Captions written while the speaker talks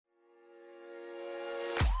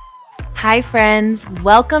Hi, friends.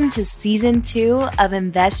 Welcome to Season 2 of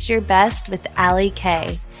Invest Your Best with Allie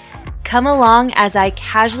Kay. Come along as I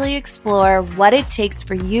casually explore what it takes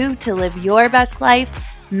for you to live your best life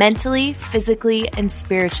mentally, physically, and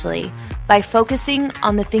spiritually by focusing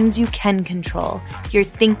on the things you can control, your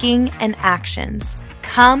thinking and actions.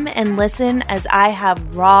 Come and listen as I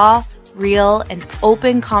have raw, real, and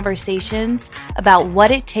open conversations about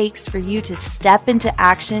what it takes for you to step into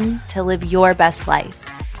action to live your best life.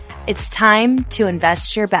 It's time to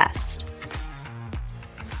invest your best.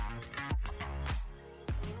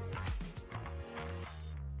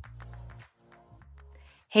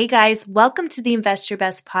 Hey guys, welcome to the Invest Your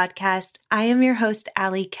Best podcast. I am your host,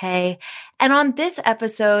 Allie Kay. And on this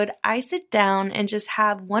episode, I sit down and just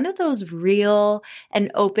have one of those real and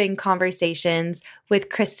open conversations with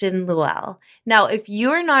Kristen Luell. Now, if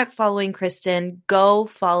you're not following Kristen, go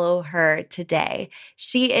follow her today.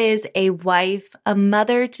 She is a wife, a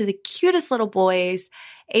mother to the cutest little boys,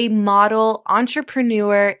 a model,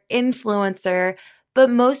 entrepreneur, influencer, but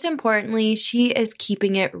most importantly, she is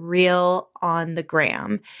keeping it real on the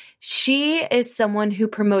gram. She is someone who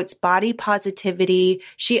promotes body positivity.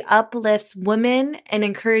 She uplifts women and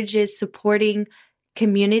encourages supporting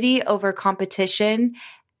community over competition.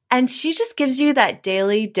 And she just gives you that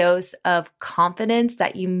daily dose of confidence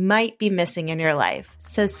that you might be missing in your life.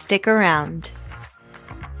 So stick around.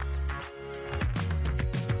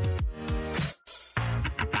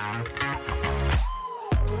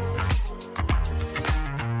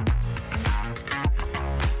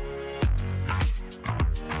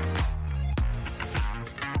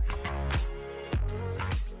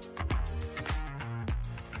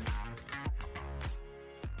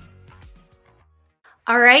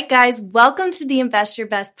 All right, guys, welcome to the Invest Your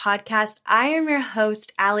Best podcast. I am your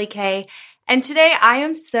host, Allie Kay, and today I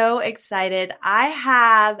am so excited. I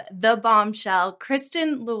have the bombshell,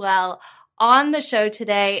 Kristen Luell, on the show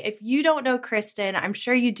today. If you don't know Kristen, I'm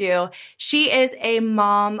sure you do. She is a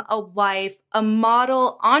mom, a wife, a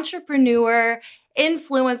model, entrepreneur,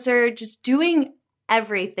 influencer, just doing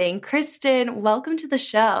everything. Kristen, welcome to the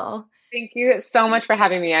show. Thank you so much for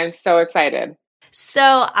having me. I'm so excited. So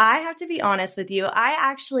I have to be honest with you. I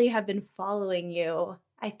actually have been following you,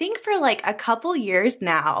 I think for like a couple years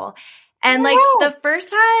now. And like the first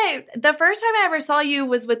time I ever saw you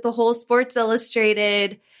was with the whole Sports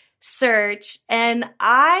Illustrated search. And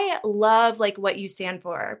I love like what you stand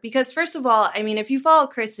for because first of all, I mean, if you follow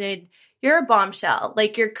Kristen, you're a bombshell.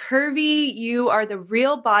 Like you're curvy, you are the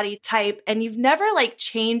real body type, and you've never like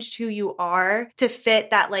changed who you are to fit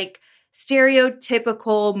that like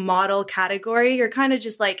stereotypical model category. You're kind of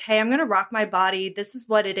just like, hey, I'm going to rock my body. This is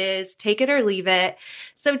what it is. Take it or leave it.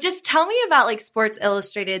 So just tell me about like Sports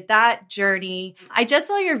Illustrated, that journey. I just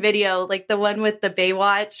saw your video, like the one with the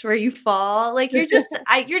Baywatch where you fall. Like you're just,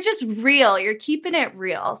 you're just real. You're keeping it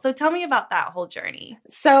real. So tell me about that whole journey.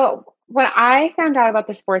 So when I found out about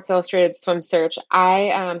the Sports Illustrated swim search,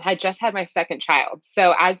 I had just had my second child.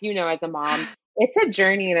 So as you know, as a mom, it's a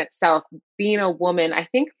journey in itself. Being a woman, I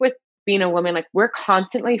think with being a woman, like we're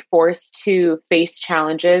constantly forced to face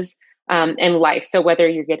challenges in life. So whether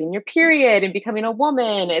you're getting your period and becoming a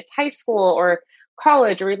woman, it's high school or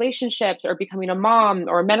college or relationships or becoming a mom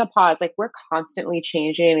or menopause, like we're constantly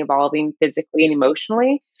changing and evolving physically and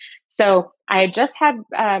emotionally. So I had just had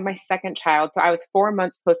my second child. So I was 4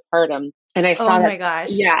 months postpartum and I saw my gosh.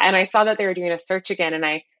 Yeah. And I saw that they were doing a search again and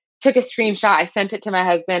I took a screenshot. I sent it to my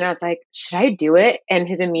husband. I was like, should I do it? And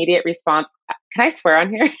his immediate response, can I swear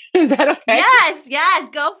on here? Is that okay? Yes,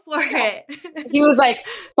 go for it. He was like,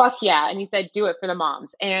 fuck yeah. And he said, do it for the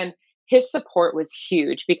moms. And his support was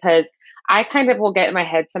huge because I kind of will get in my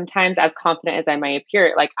head sometimes, as confident as I might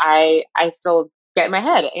appear. Like I still get in my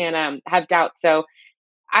head and have doubts. So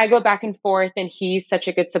I go back and forth and he's such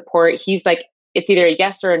a good support. He's like, it's either a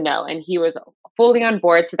yes or a no. And he was fully on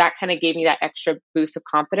board. So that kind of gave me that extra boost of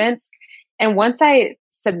confidence. And once I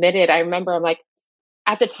submitted, I remember I'm like,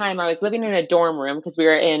 at the time I was living in a dorm room because we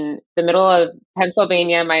were in the middle of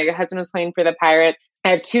Pennsylvania. My husband was playing for the Pirates.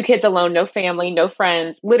 I had 2 kids alone, no family, no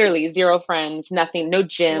friends, literally 0 friends, nothing, no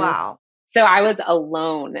gym. Wow. So I was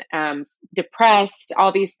alone, depressed,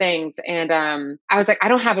 all these things. And I was like, I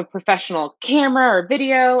don't have a professional camera or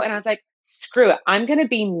video. And I was like, screw it. I'm going to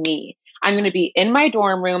be me. I'm going to be in my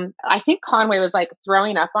dorm room. I think Conway was like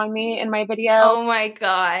throwing up on me in my video. Oh my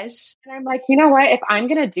gosh. And I'm like, you know what? If I'm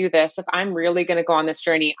going to do this, if I'm really going to go on this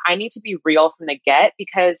journey, I need to be real from the get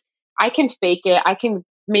because I can fake it. I can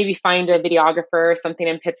maybe find a videographer or something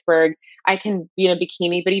in Pittsburgh. I can be in a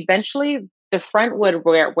bikini, but eventually the front would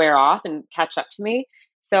wear off and catch up to me.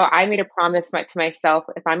 So I made a promise to myself,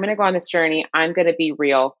 if I'm going to go on this journey, I'm going to be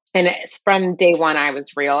real. And it's from day one, I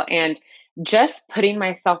was real. And just putting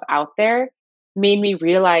myself out there made me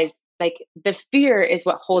realize like the fear is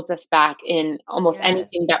what holds us back in almost Yes.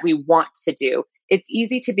 anything that we want to do. It's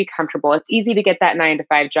easy to be comfortable. It's easy to get that 9 to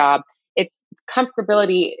 5 job. It's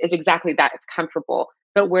comfortability is exactly that. It's comfortable.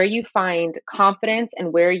 But where you find confidence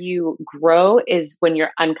and where you grow is when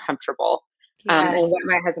you're uncomfortable. And Yes. what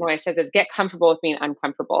my husband always says is get comfortable with being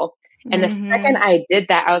uncomfortable. And the second Hmm. I did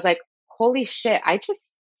that, I was like, holy shit, I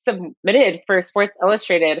just submitted for Sports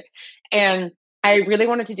Illustrated. And I really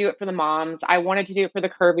wanted to do it for the moms. I wanted to do it for the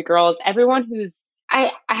curvy girls. Everyone who's I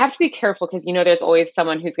have to be careful because there's always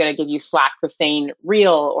someone who's going to give you slack for saying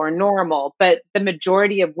real or normal, but the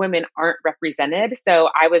majority of women aren't represented. So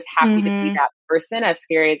I was happy to be Hmm. that person, as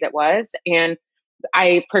scary as it was. And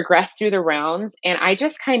I progressed through the rounds and I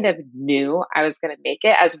just kind of knew I was going to make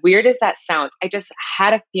it. As weird as that sounds, I just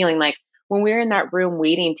had a feeling like when we were in that room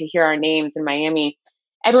waiting to hear our names in Miami,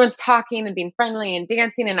 everyone's talking and being friendly and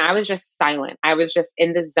dancing. And I was just silent. I was just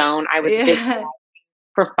in the zone. I was busy Yeah.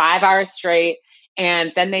 for 5 hours straight.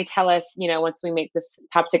 And then they tell us, once we make this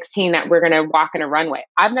top 16 that we're going to walk in a runway.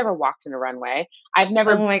 I've never walked in a runway. I've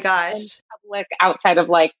never Oh my been in gosh. public outside of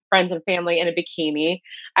like friends and family in a bikini.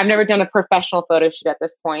 I've never done a professional photo shoot at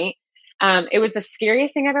this point. It was the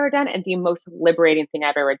scariest thing I've ever done and the most liberating thing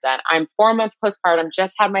I've ever done. I'm 4 months postpartum,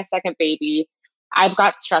 just had my second baby. I've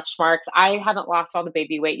got stretch marks. I haven't lost all the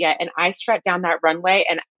baby weight yet. And I strut down that runway.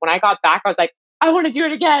 And when I got back, I was like, I want to do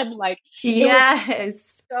it again. Like it was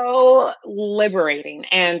Yes. so liberating.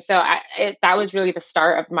 And so that was really the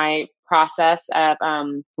start of my process of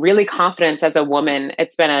really confidence as a woman.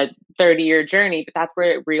 It's been a 30-year journey, but that's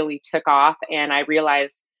where it really took off. And I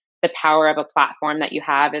realized the power of a platform that you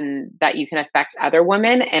have and that you can affect other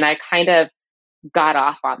women. And I kind of got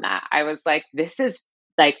off on that. I was like, this is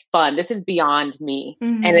like fun. This is beyond me.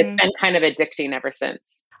 And it's Hmm. been kind of addicting ever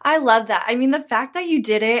since. I love that. I mean, the fact that you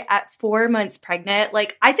did it at 4 months pregnant,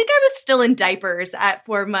 like, I think I was still in diapers at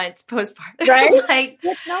 4 months Right? postpartum. Like,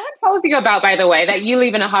 Which no one tells you about, by the way, that you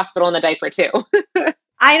leave in a hospital in a diaper too.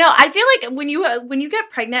 I know. I feel like when you get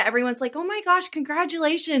pregnant, everyone's like, "Oh my gosh,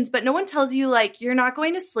 congratulations!" But no one tells you like you're not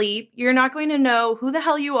going to sleep. You're not going to know who the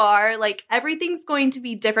hell you are. Like everything's going to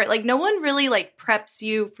be different. Like no one really like preps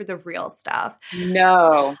you for the real stuff.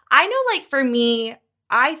 No. I know, like for me,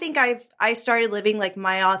 I think I started living like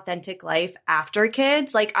my authentic life after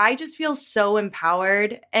kids. Like I just feel so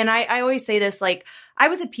empowered. And I always say this, like I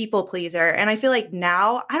was a people pleaser. And I feel like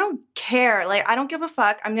now I don't care. Like I don't give a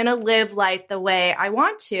fuck. I'm gonna live life the way I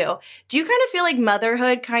want to. Do you kind of feel like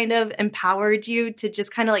motherhood kind of empowered you to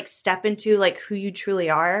just kind of like step into like who you truly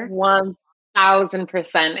are?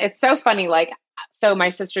 1000%. It's so funny. Like, so my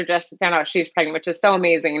sister just found out she's pregnant, which is so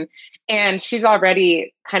amazing. And she's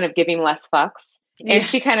already kind of giving less fucks. And Yeah.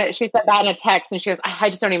 she said that in a text and she goes, I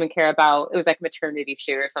just don't even care about, it was like a maternity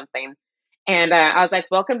shoot or something. And I was like,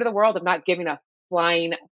 welcome to the world of not giving a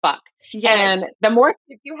flying fuck. Yes. And the more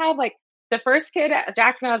kids you have, like the first kid,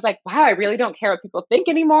 Jackson, I was like, wow, I really don't care what people think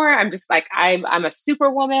anymore. I'm just like, I'm a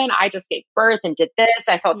superwoman. I just gave birth and did this.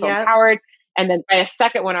 I felt so Yep. empowered. And then by a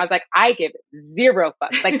second one, I was like, I give zero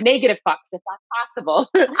fucks, like negative fucks, if that's possible.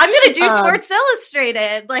 I'm gonna do um, Sports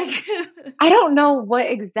Illustrated. Like I don't know what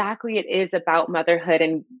exactly it is about motherhood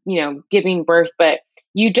and, giving birth, but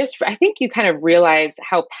I think you kind of realize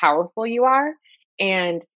how powerful you are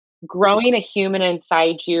and growing a human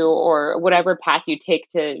inside you or whatever path you take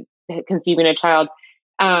to conceiving a child.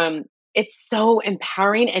 It's so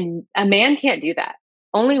empowering and a man can't do that.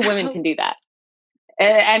 Only women can do that.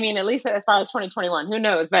 I mean, at least as far as 2021, who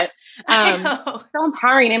knows? But I know. so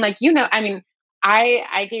empowering and like I mean,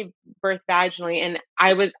 I gave birth vaginally, and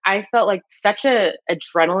I felt like such a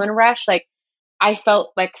adrenaline rush. Like I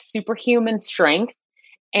felt like superhuman strength,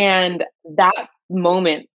 and that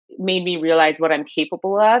moment made me realize what I'm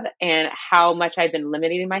capable of and how much I've been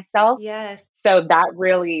limiting myself. Yes. So that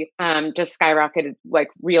really just skyrocketed, like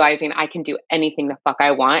realizing I can do anything the fuck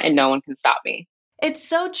I want and no one can stop me. It's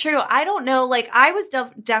so true. I don't know. Like, I was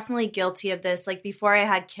definitely guilty of this. Like, before I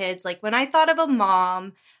had kids, like, when I thought of a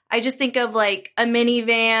mom, I just think of like a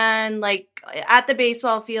minivan, like at the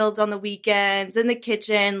baseball fields on the weekends, in the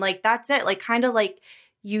kitchen. Like, that's it. Like, kind of like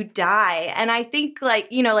you die. And I think, like,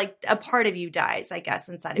 like a part of you dies, I guess,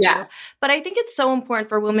 inside of Yeah. you. But I think it's so important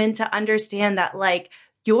for women to understand that, like,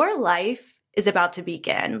 your life is about to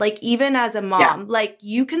begin. Like, even as a Yeah. mom, like,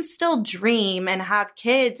 you can still dream and have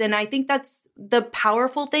kids. And I think that's the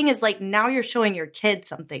powerful thing is like now you're showing your kids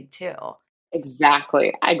something too.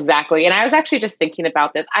 Exactly. Exactly. And I was actually just thinking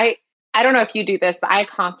about this. I don't know if you do this, but I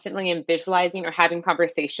constantly am visualizing or having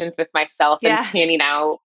conversations with myself and Yes. planning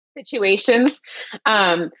out situations.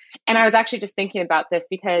 Um, and I was actually just thinking about this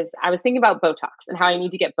because I was thinking about Botox and how I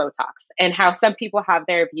need to get Botox and how some people have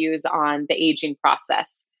their views on the aging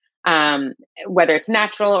process, um, whether it's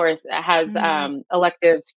natural or has Mm,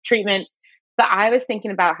 elective treatment. But I was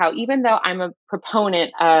thinking about how even though I'm a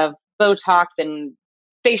proponent of Botox and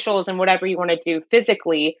facials and whatever you want to do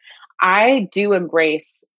physically, I do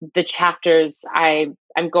embrace the chapters I'm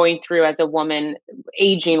going through as a woman,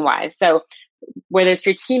 aging wise. So whether it's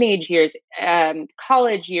your teenage years,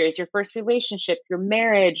 college years, your first relationship, your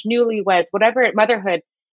marriage, newlyweds, whatever, motherhood,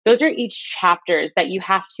 those are each chapters that you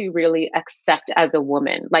have to really accept as a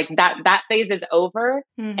woman. Like that phase is over,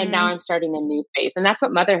 and now mm-hmm. I'm starting a new phase, and that's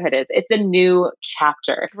what motherhood is. It's a new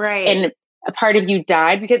chapter, Right. and a part of you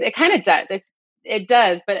died because it kind of does. It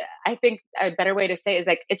does, but I think a better way to say it is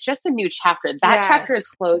like it's just a new chapter. That chapter is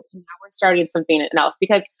Yes. closed, and now we're starting something else.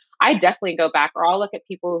 Because I definitely go back, or I'll look at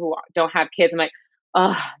people who don't have kids. I'm like,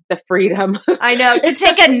 oh, the freedom. I know, to It's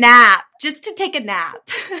take a nap, just to take a nap.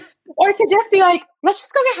 or to just be like, let's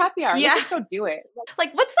just go get happy hour. Let's Yeah. just go do it. Like,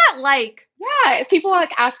 Like, what's that like? yeah, if people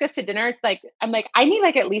like ask us to dinner, it's like I'm like, I need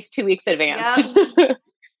like at least 2 weeks advance. Yep.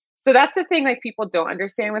 So that's the thing like people don't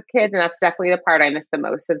understand with kids, and that's definitely the part I miss the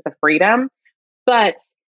most is the freedom. But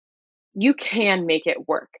you can make it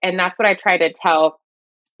work. And that's what I try to tell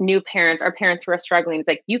new parents or parents who are struggling. It's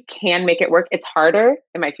like you can make it work. It's harder.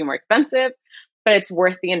 It might be more expensive, but it's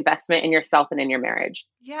worth the investment in yourself and in your marriage.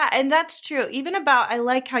 Yeah, and that's true. Even about, I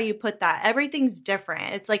like how you put that. Everything's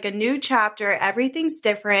different. It's like a new chapter. Everything's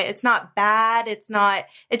different. It's not bad.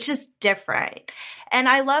 It's just different. And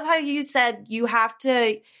I love how you said you have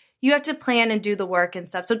to plan and do the work and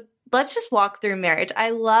stuff. So let's just walk through marriage.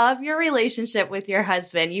 I love your relationship with your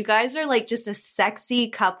husband. You guys are like just a sexy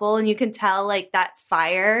couple, and you can tell like that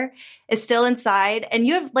fire is still inside. And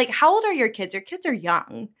you have like, how old are your kids? Your kids are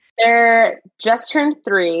young. They're just turned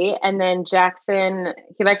 3. And then Jackson,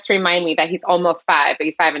 he likes to remind me that he's almost 5, but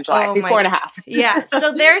he's 5 in July. So Oh he's four my, and a half. yeah.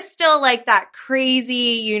 So there's still like that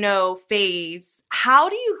crazy, phase.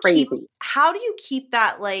 Crazy. How do you keep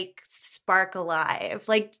that like spark alive?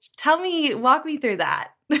 Like, walk me through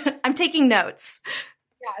that. I'm taking notes.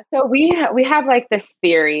 Yeah. So we have like this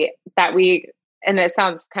theory that and it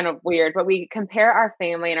sounds kind of weird, but we compare our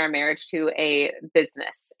family and our marriage to a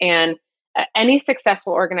business. And any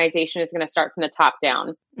successful organization is going to start from the top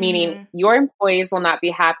down, meaning Mm-hmm. your employees will not be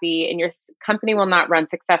happy and your company will not run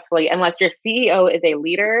successfully unless your CEO is a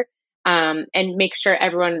leader, and make sure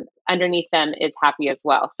everyone underneath them is happy as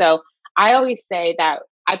well. So I always say that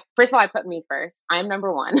first of all, I put me first. I'm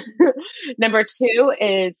number one. Number two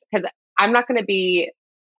is because I'm not going to be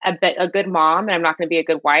a good mom and I'm not going to be a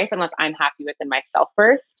good wife unless I'm happy within myself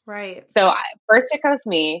first. Right. So first it goes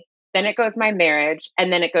me, then it goes my marriage,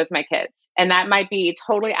 and then it goes my kids. And that might be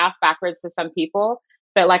totally ass backwards to some people.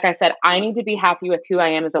 But like I said, I need to be happy with who I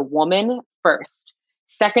am as a woman first.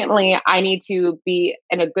 Secondly, I need to be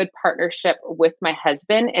in a good partnership with my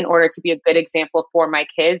husband in order to be a good example for my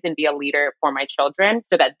kids and be a leader for my children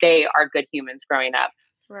so that they are good humans growing up.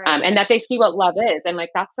 Right. And that they see what love is. And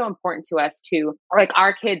like, that's so important to us to like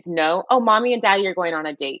our kids know, oh, mommy and daddy are going on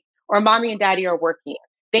a date or mommy and daddy are working.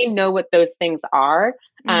 They know what those things are.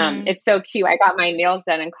 Mm-hmm. It's so cute. I got my nails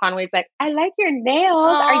done and Conway's like, I like your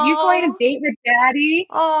nails. Are you going to Oh, date with daddy?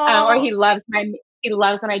 Or oh, he loves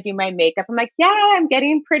when I do my makeup. I'm like, yeah, I'm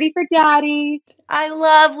getting pretty for daddy. I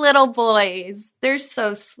love little boys. They're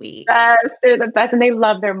so sweet. Yes, they're the best, and they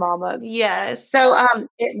love their mamas. Yes. So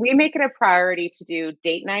we make it a priority to do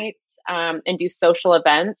date nights and do social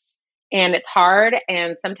events. And it's hard,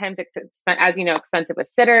 and sometimes it's as you know, expensive with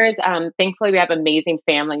sitters. Thankfully, we have amazing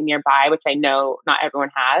family nearby, which I know not everyone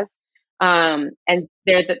has, and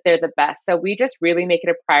they're the best. So we just really make it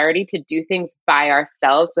a priority to do things by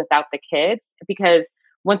ourselves without the kids, because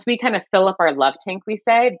once we kind of fill up our love tank, we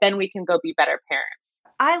say, then we can go be better parents.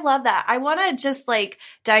 I love that. I want to just like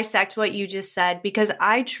dissect what you just said because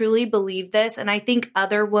I truly believe this. And I think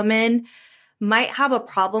other women might have a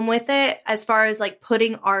problem with it as far as like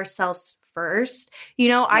putting ourselves first. I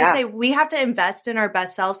Yeah. say we have to invest in our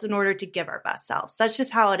best selves in order to give our best selves. That's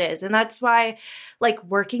just how it is. And that's why like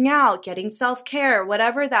working out, getting self-care,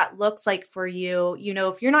 whatever that looks like for you,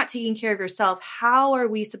 if you're not taking care of yourself, how are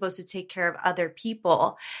we supposed to take care of other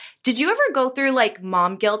people? Did you ever go through like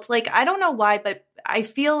mom guilt? Like, I don't know why, but I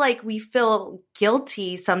feel like we feel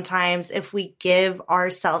guilty sometimes if we give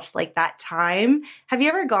ourselves like that time. Have you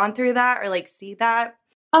ever gone through that or like see that?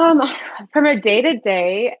 Um, from a day to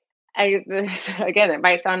day, again, it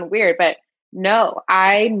might sound weird, but No,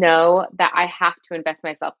 I know that I have to invest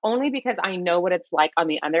myself only because I know what it's like on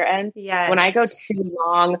the other end. When I go Yes. too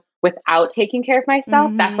long without taking care of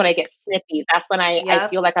myself, that's when Mm-hmm. I get snippy. That's when I Yep.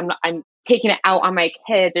 feel like I'm taking it out on my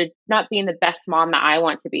kids or not being the best mom that I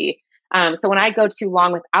want to be. So when I go too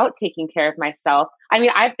long without taking care of myself, I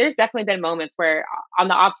mean, there's definitely been moments where on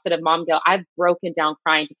the opposite of mom guilt, I've broken down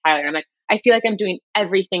crying to Tyler. I'm like, I feel like I'm doing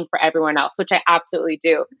everything for everyone else, which I absolutely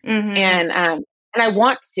do. Mm-hmm. And I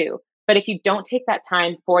want to, but if you don't take that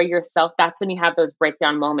time for yourself, that's when you have those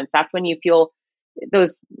breakdown moments. That's when you feel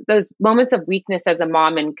those those moments of weakness as a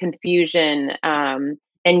mom and confusion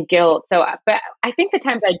and guilt. So, but I think the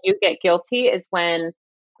times I do get guilty is when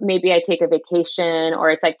maybe I take a vacation or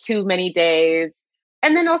it's like too many days.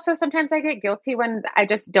 And then also sometimes I get guilty when I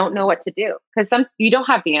just don't know what to do because you don't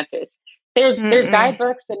have the answers. There's Mm-mm.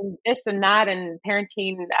 guidebooks and this and that and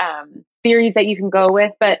parenting theories that you can go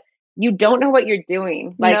with, but you don't know what you're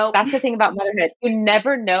doing. Like Nope. that's the thing about motherhood. You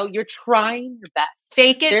never know. You're trying your best.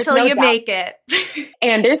 Fake it There's till no you doubt. make it.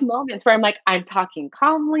 And there's moments where I'm like, I'm talking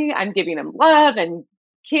calmly, I'm giving him love and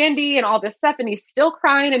candy and all this stuff, and he's still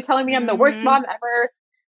crying and telling me I'm the worst Mm-hmm. mom ever.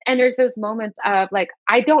 And there's those moments of like,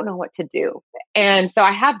 I don't know what to do. And so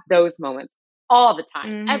I have those moments all the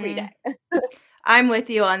time, every Mm-hmm. day. I'm with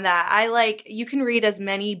you on that. You can read as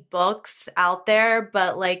many books out there,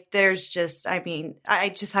 but like, there's just, I mean, I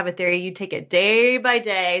just have a theory. You take it day by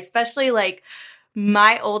day, especially like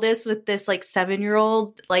my oldest with this like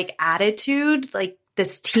 7-year-old like attitude, like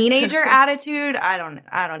this teenager attitude. I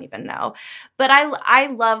don't even know. But I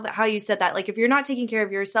love how you said that. Like, if you're not taking care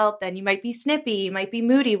of yourself, then you might be snippy, you might be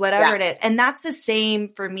moody, whatever Yeah. it is. And that's the same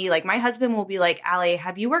for me. Like, my husband will be like, Allie,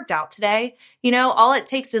 have you worked out today? You know, all it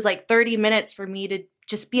takes is like 30 minutes for me to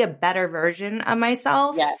just be a better version of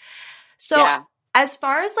myself. Yeah. So Yeah. as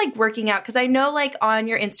far as like working out, because I know like on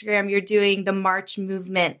your Instagram, you're doing the March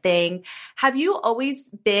movement thing. Have you always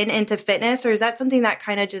been into fitness, or is that something that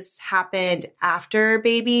kind of just happened after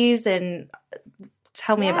babies? And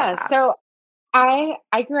tell me about Yeah. that. So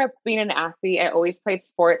I grew up being an athlete. I always played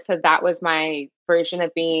sports, so that was my version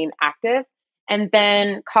of being active. And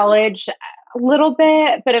then college a little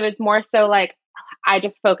bit, but it was more so like I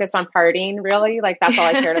just focused on partying really. Like that's all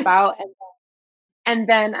I cared about. And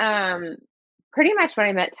then pretty much when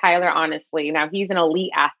I met Tyler, honestly, now he's an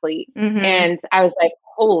elite athlete. Mm-hmm. And I was like,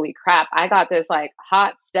 holy crap, I got this like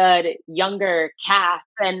hot stud, younger calf,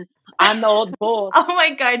 and I'm the old bull. Oh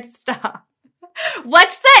my God, stop.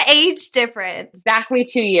 What's the age difference? Exactly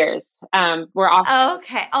 2 years. We're off.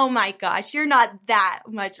 Okay. Oh my gosh, you're not that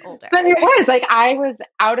much older. But it was like I was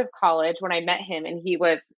out of college when I met him, and he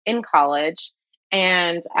was in college,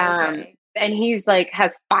 and Okay. and he's like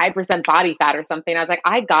has 5% body fat or something. I was like,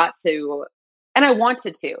 I got to, and I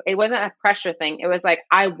wanted to. It wasn't a pressure thing. It was like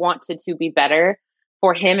I wanted to be better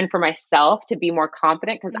for him and for myself to be more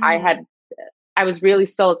confident because Mm-hmm. I was really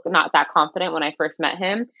still not that confident when I first met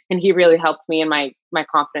him, and he really helped me in my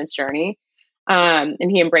confidence journey. And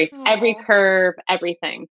he embraced every Oh. curve,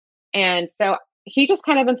 everything. And so he just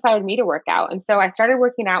kind of inspired me to work out. And so I started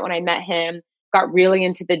working out when I met him, got really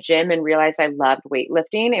into the gym and realized I loved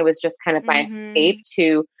weightlifting. It was just kind of my escape Mm-hmm.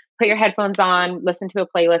 to put your headphones on, listen to a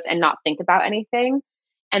playlist and not think about anything.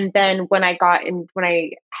 And then when I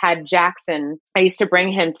had Jackson, I used to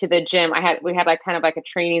bring him to the gym. We had like kind of like a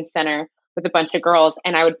training center with a bunch of girls,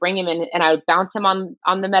 and I would bring him in and I would bounce him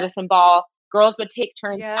on the medicine ball. Girls would take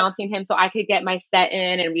turns Yep. bouncing him so I could get my set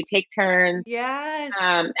in, and we take turns. Yes.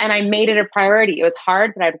 And I made it a priority. It was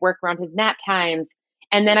hard, but I'd work around his nap times.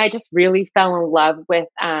 And then I just really fell in love with,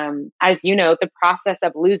 as you know, the process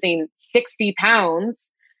of losing 60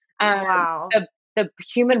 pounds. Um, Wow. the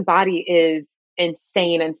human body is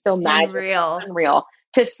insane and so magical, Unreal. unreal.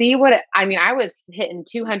 To see I mean, I was hitting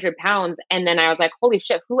 200 pounds and then I was like, holy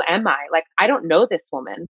shit, who am I? Like, I don't know this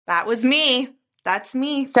woman. That was me. That's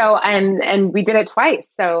me. So, and we did it twice.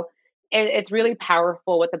 So it's really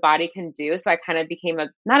powerful what the body can do. So I kind of became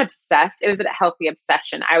not obsessed. It was a healthy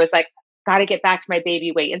obsession. I was like, got to get back to my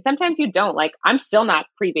baby weight. And sometimes you don't. Like, I'm still not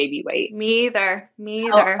pre-baby weight, Me either.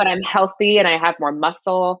 Me but either. I'm healthy and I have more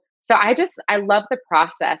muscle. So I love the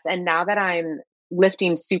process. And now that I'm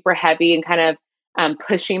lifting super heavy and kind of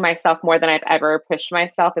pushing myself more than I've ever pushed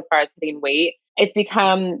myself as far as hitting weight, it's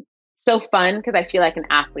become so fun because I feel like an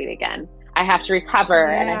athlete again. I have to recover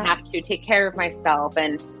and I Yeah. have to take care of myself.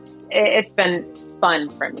 And it's been fun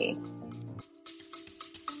for me.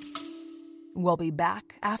 We'll be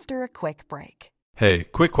back after a quick break. Hey,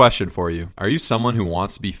 quick question for you. Are you someone who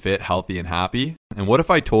wants to be fit, healthy, and happy? And what if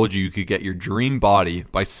I told you could get your dream body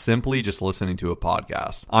by simply just listening to a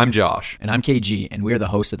podcast? I'm Josh. And I'm KG, and we're the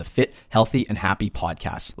hosts of the Fit, Healthy, and Happy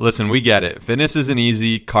podcast. Listen, we get it. Fitness isn't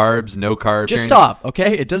easy. Carbs, no carbs. Just stop,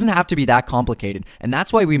 okay? It doesn't have to be that complicated. And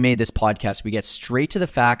that's why we made this podcast. We get straight to the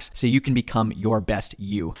facts so you can become your best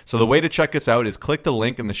you. So the way to check us out is click the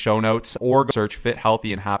link in the show notes or search Fit,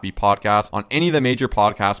 Healthy, and Happy podcast on any of the major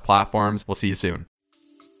podcast platforms. We'll see you soon.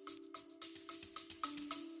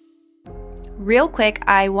 Real quick,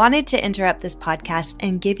 I wanted to interrupt this podcast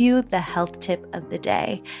and give you the health tip of the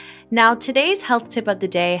day. Now, today's health tip of the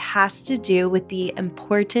day has to do with the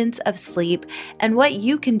importance of sleep and what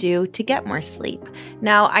you can do to get more sleep.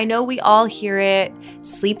 Now, I know we all hear it.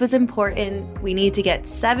 Sleep is important. We need to get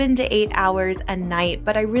 7 to 8 hours a night,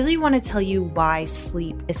 but I really want to tell you why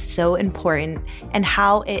sleep is so important and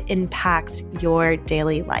how it impacts your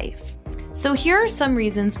daily life. So here are some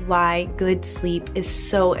reasons why good sleep is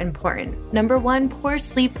so important. Number one, poor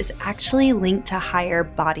sleep is actually linked to higher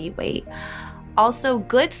body weight. Also,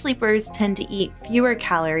 good sleepers tend to eat fewer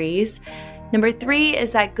calories. Number three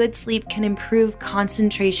is that good sleep can improve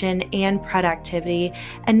concentration and productivity.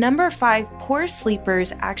 And number five, poor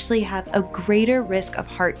sleepers actually have a greater risk of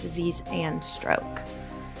heart disease and stroke.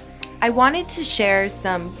 I wanted to share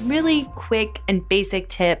some really quick and basic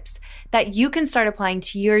tips that you can start applying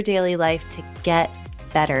to your daily life to get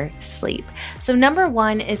better sleep. So number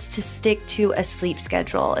one is to stick to a sleep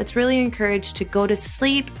schedule. It's really encouraged to go to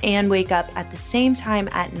sleep and wake up at the same time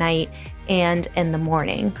at night and in the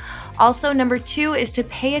morning. Also, number two is to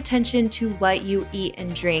pay attention to what you eat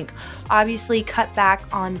and drink. Obviously, cut back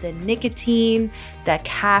on the nicotine, the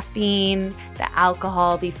caffeine, the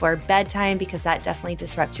alcohol before bedtime because that definitely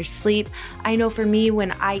disrupts your sleep. I know for me,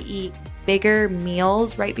 when I eat bigger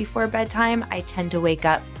meals right before bedtime, I tend to wake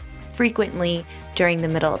up frequently during the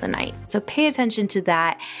middle of the night. So pay attention to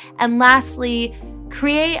that. And lastly,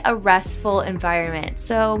 create a restful environment.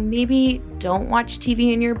 So maybe don't watch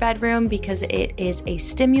TV in your bedroom because it is a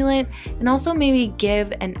stimulant, and also maybe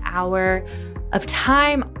give an hour of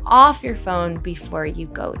time off your phone before you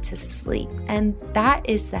go to sleep. And that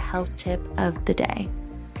is the health tip of the day.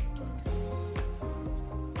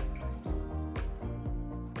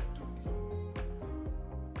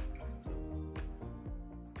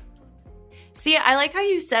 See, I like how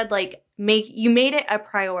you said you made it a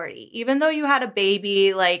priority. Even though you had a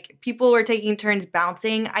baby, people were taking turns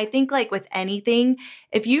bouncing. I think with anything,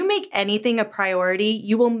 if you make anything a priority,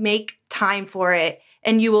 you will make time for it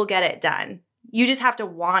and you will get it done. You just have to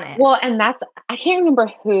want it. Well, and I can't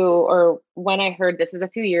remember who or when I heard this, was a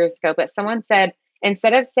few years ago, but someone said,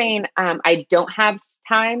 instead of saying, I don't have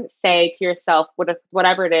time, say to yourself,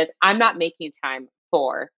 whatever it is, I'm not making time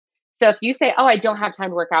for. So if you say, oh, I don't have time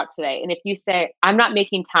to work out today. And if you say, I'm not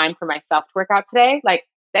making time for myself to work out today,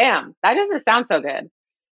 damn, that doesn't sound so good.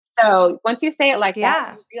 So once you say it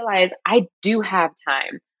that, you realize I do have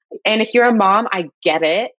time. And if you're a mom, I get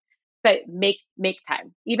it, but make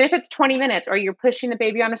time. Even if it's 20 minutes or you're pushing the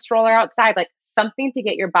baby on a stroller outside, something to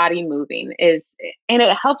get your body moving and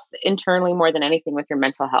it helps internally more than anything with your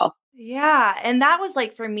mental health. Yeah. And that was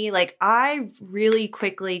for me, I really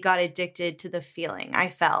quickly got addicted to the feeling I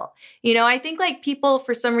felt. I think people,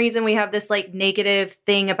 for some reason, we have this negative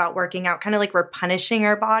thing about working out, kind of we're punishing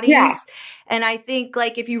our bodies. Yeah. And I think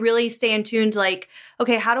if you really stay in tune to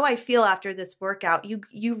okay, how do I feel after this workout?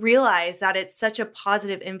 You realize that it's such a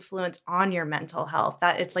positive influence on your mental health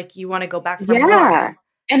that it's you want to go back for more.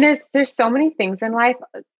 And there's so many things in life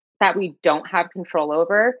that we don't have control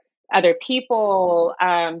over. Other people,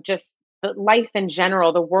 just life in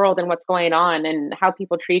general, the world and what's going on and how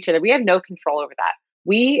people treat each other. We have no control over that.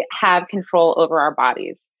 We have control over our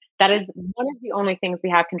bodies. That is one of the only things we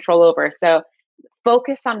have control over. So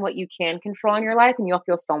focus on what you can control in your life and you'll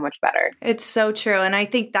feel so much better. It's so true. And I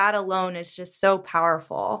think that alone is just so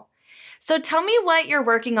powerful. So tell me what you're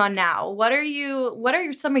working on now. What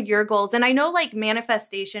are some of your goals? And I know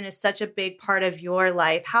manifestation is such a big part of your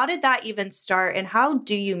life. How did that even start and how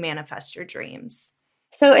do you manifest your dreams?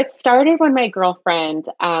 So it started when my girlfriend,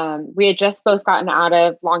 we had just both gotten out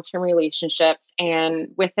of long-term relationships, and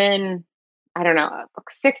within,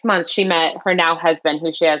 6 months, she met her now husband,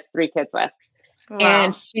 who she has 3 kids with. Wow.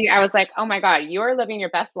 And I was like, oh my God, you're living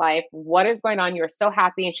your best life. What is going on? You're so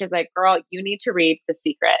happy. And she's like, girl, you need to read The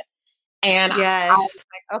Secret. And yes. I was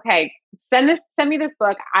like, okay, send me this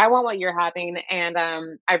book. I want what you're having. And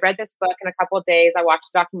I read this book in a couple of days. I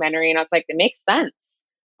watched the documentary and I was like, it makes sense.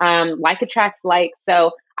 Like attracts like.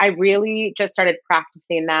 So I really just started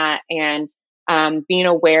practicing that and being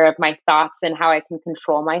aware of my thoughts and how I can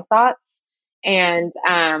control my thoughts. And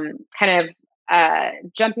kind of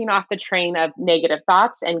jumping off the train of negative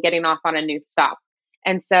thoughts and getting off on a new stop.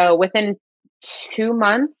 And so within 2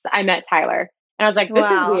 months, I met Tyler, and I was like, this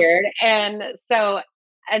is Wow. weird. And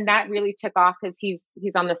that really took off because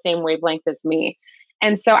he's on the same wavelength as me.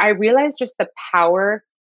 And so I realized just the power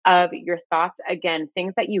of your thoughts, again,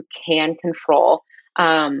 things that you can control.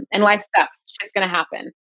 And life sucks, shit's gonna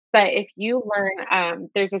happen. But if you learn,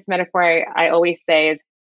 there's this metaphor I always say is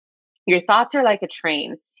your thoughts are like a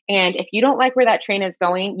train. And if you don't like where that train is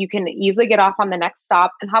going, you can easily get off on the next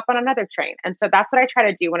stop and hop on another train. And so that's what I try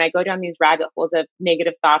to do when I go down these rabbit holes of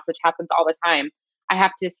negative thoughts, which happens all the time. I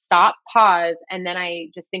have to stop, pause, and then I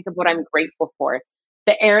just think of what I'm grateful for.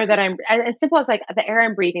 The air that as simple as like the air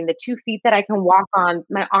I'm breathing, the 2 feet that I can walk on,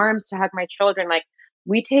 my arms to hug my children. Like,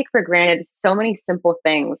 we take for granted so many simple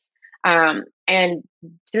things. And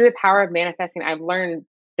through the power of manifesting, I've learned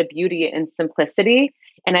the beauty in simplicity.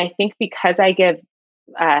 And I think because I give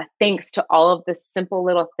thanks to all of the simple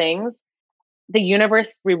little things, the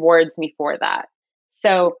universe rewards me for that.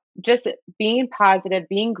 So just being positive,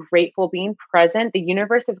 being grateful, being present, the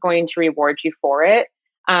universe is going to reward you for it.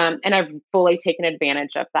 And I've fully taken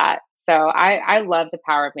advantage of that. So I love the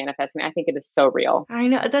power of manifesting. I think it is so real. I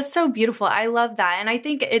know. That's so beautiful. I love that. And I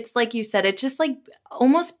think it's like you said, it's just like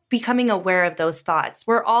almost becoming aware of those thoughts.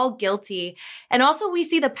 We're all guilty. And also we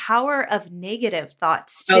see the power of negative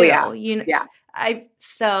thoughts too. Oh, yeah. Yeah.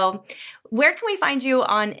 So where can we find you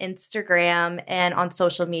on Instagram and on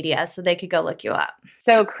social media so they could go look you up?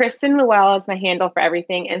 So Kristen Llewellyn is my handle for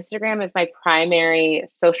everything. Instagram is my primary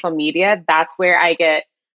social media. That's where I get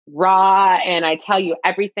raw and I tell you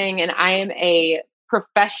everything. And I am a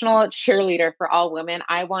professional cheerleader for all women.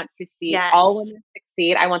 I want to see all women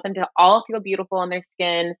succeed. I want them to all feel beautiful in their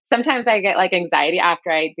skin. Sometimes I get like anxiety after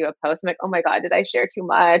I do a post. I'm like, oh my God, did I share too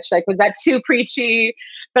much? Like, was that too preachy?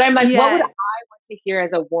 But I'm like, what would I want to hear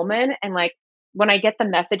as a woman? And like, when I get the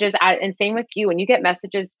messages, and same with you, when you get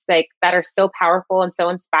messages like that are so powerful and so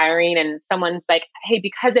inspiring, and someone's like, hey,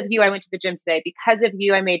 because of you, I went to the gym today. Because of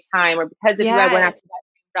you, I made time. Or because of you, I went after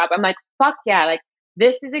that job. I'm like, fuck yeah. Like,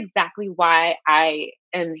 this is exactly why I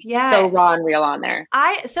am so raw and real on there.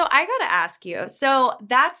 So I got to ask you. So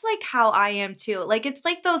that's like how I am too. Like, it's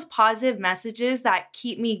like those positive messages that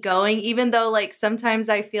keep me going, even though like sometimes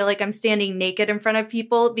I feel like I'm standing naked in front of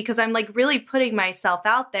people because I'm like really putting myself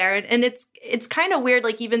out there. And it's kind of weird,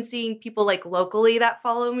 like even seeing people like locally that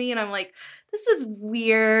follow me and I'm like, this is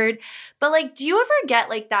weird. But like, do you ever get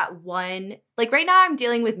like that one, like right now I'm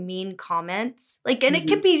dealing with mean comments, like, and it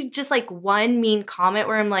could be just like one mean comment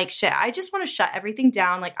where I'm like, shit, I just want to shut everything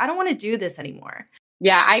down. Like, I don't want to do this anymore.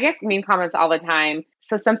 Yeah, I get mean comments all the time.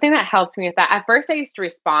 So something that helped me with that, at first I used to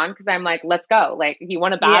respond because I'm like, let's go. Like, you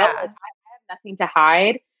want to battle? Like, I have nothing to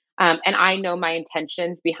hide. And I know my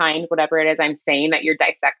intentions behind whatever it is I'm saying that you're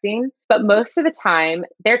dissecting. But most of the time,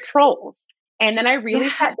 they're trolls. And then I really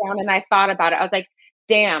sat down and I thought about it. I was like,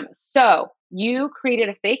 damn, so you created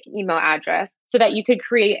a fake email address so that you could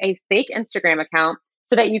create a fake Instagram account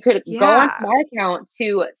so that you could go onto my account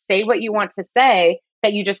to say what you want to say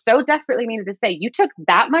that you just so desperately needed to say. You took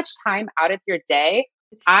that much time out of your day.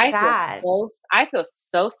 I feel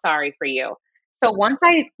so sorry for you. So once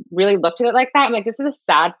I really looked at it like that, I'm like, this is a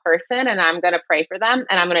sad person and I'm going to pray for them.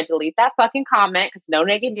 And I'm going to delete that fucking comment because no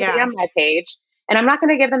negativity on my page. And I'm not going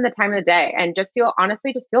to give them the time of the day and just feel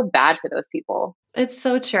bad for those people. It's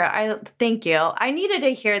so true. Thank you. I needed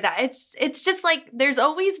to hear that. It's just like, there's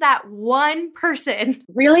always that one person.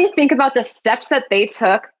 Really think about the steps that they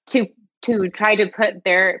took to try to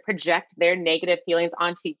project their negative feelings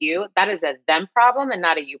onto you. That is a them problem and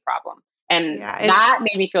not a you problem. And that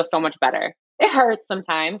made me feel so much better. It hurts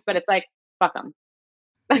sometimes, but it's like, fuck them.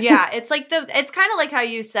 Yeah. It's like it's kind of like how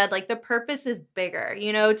you said, like the purpose is bigger,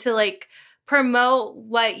 to like promote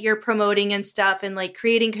what you're promoting and stuff and like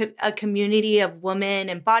creating a community of women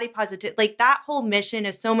and body positive. Like that whole mission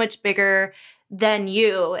is so much bigger than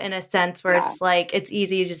you in a sense where it's like, it's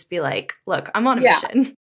easy to just be like, look, I'm on a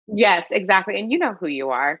mission. Yes, exactly. And you know who you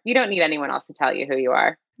are. You don't need anyone else to tell you who you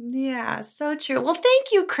are. Yeah, so true. Well,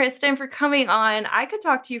 thank you, Kristen, for coming on. I could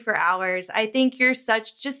talk to you for hours. I think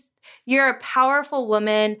you're a powerful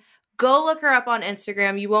woman. Go look her up on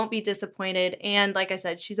Instagram. You won't be disappointed. And like I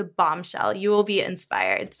said, she's a bombshell. You will be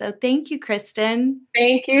inspired. So thank you, Kristen.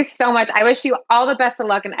 Thank you so much. I wish you all the best of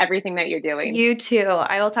luck in everything that you're doing. You too.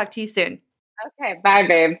 I will talk to you soon. Okay. Bye,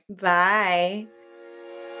 babe. Bye.